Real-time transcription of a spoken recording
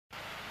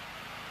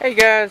Hey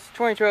guys,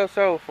 2012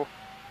 Solarful.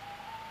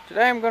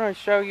 Today I'm going to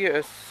show you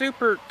a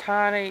super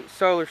tiny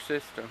solar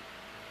system.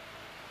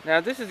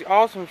 Now this is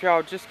awesome if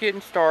y'all just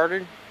getting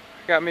started.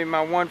 Got me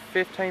my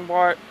 115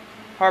 watt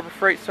Harbor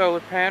Freight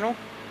solar panel.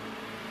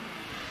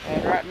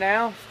 And right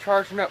now it's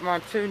charging up my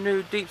two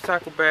new deep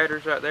cycle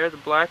batteries right there, the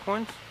black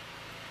ones.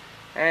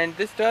 And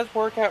this does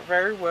work out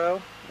very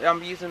well.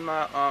 I'm using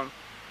my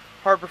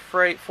Harbor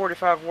Freight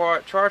 45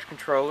 watt charge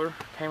controller.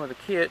 Came with a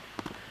kit.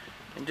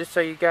 And just so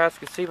you guys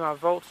can see my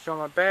voltage on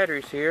my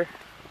batteries here.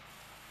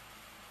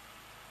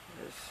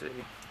 Let's see.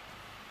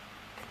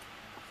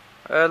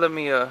 Let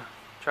me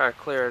try to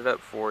clear it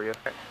up for you.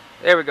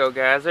 There we go,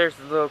 guys. There's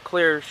a little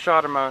clear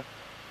shot of my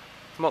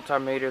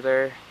multimeter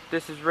there.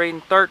 This is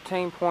reading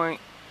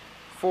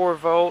 13.4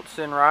 volts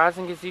and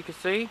rising, as you can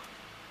see.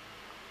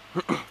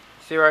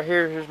 See right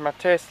here, here's my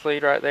test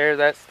lead right there.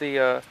 That's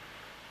the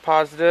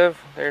positive.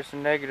 There's the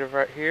negative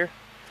right here.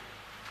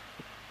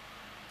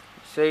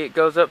 See, it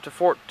goes up to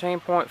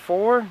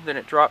 14.4, then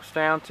it drops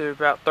down to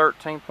about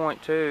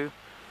 13.2,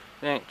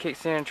 then it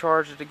kicks in and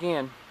charges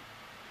again.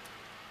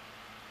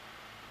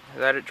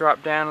 Let it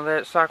drop down and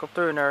let it cycle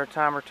through another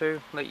time or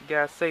two. Let you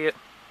guys see it.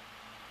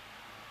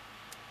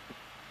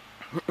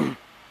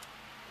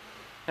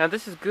 Now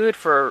this is good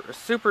for a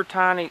super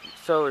tiny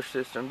solar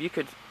system. You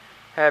could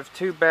have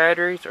two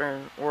batteries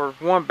or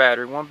one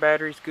battery. One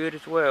battery is good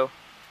as well.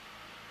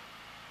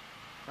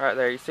 Right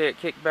there, you see it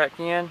kick back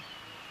in.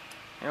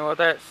 And while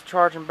that's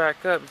charging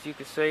back up, as you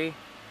can see,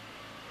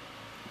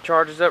 it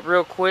charges up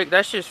real quick.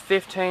 That's just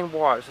 15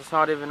 watts. It's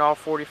not even all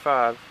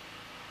 45.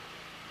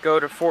 Go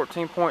to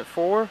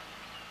 14.4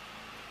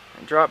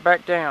 and drop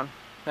back down.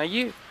 Now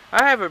I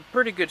have a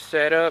pretty good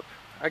setup.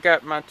 I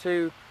got my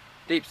two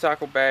deep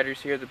cycle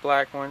batteries here, the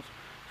black ones,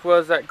 as well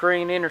as that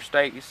green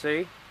Interstate you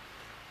see.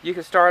 You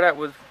can start out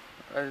with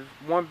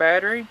one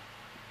battery,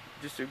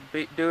 just to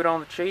do it on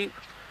the cheap.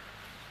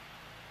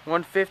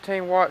 One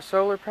 15 watt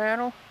solar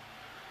panel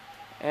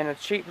and a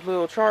cheap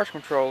little charge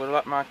controller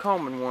like my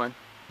Coleman one.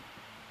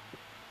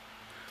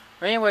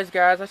 But anyways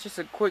guys, that's just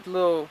a quick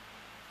little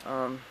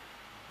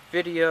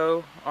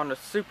video on a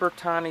super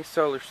tiny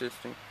solar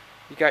system.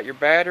 You got your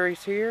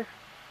batteries here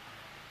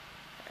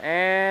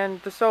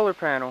and the solar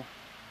panel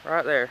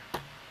right there.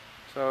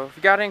 So if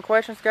you got any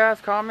questions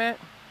guys, comment.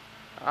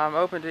 I'm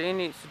open to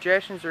any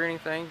suggestions or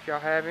anything if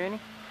y'all have any.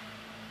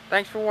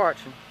 Thanks for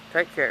watching.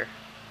 Take care.